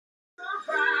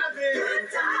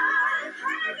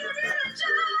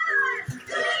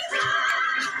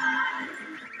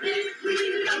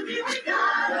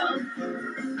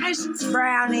Congratulations,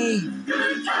 Brownie.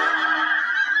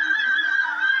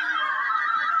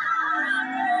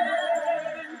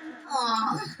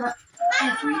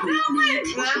 Every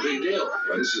weeknight, What's the big deal?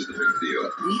 Well, this is the big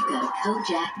deal. we've got a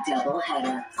Kojak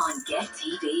doubleheader on Get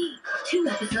TV. 2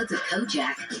 episodes of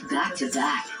Kojak back to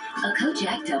back. A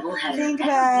Kojak doubleheader.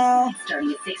 Tinkerbell.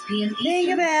 Starting at 6 p.m.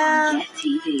 Eastern Tinkerbell. on Get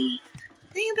TV.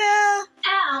 Tinkerbell.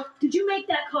 Al, did you make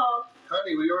that call?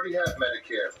 Honey, we already have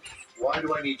Medicare. Why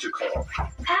do I need to call?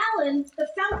 Alan, the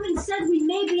Falcon said we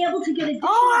may be able to get additional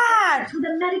What? benefits with a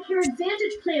Medicare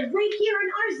Advantage plan right here in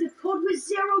our zip code with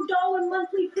 $0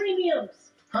 monthly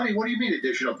premiums. Honey, what do you mean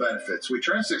additional benefits? We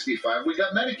turned 65, we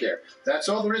got Medicare. That's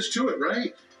all there is to it,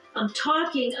 right? I'm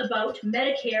talking about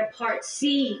Medicare Part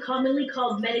C, commonly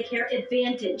called Medicare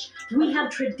Advantage. We have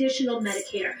traditional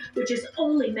Medicare, which is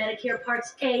only Medicare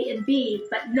Parts A and B,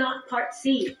 but not Part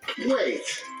C.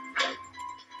 Wait.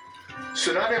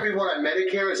 So not everyone on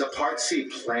Medicare is a Part C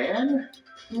plan?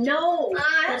 No,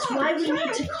 that's why we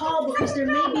need to call, because there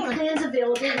may be plans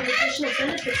available with additional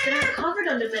benefits that aren't covered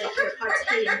under Medicare Parts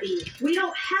A and B. We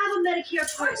don't have a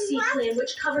Medicare Part C plan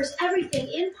which covers everything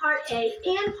in Part A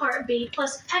and Part B,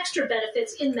 plus extra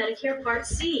benefits in Medicare Part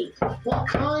C. What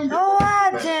kind of... Oh,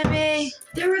 what, Timmy?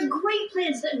 There are great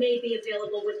plans that may be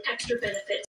available with extra benefits.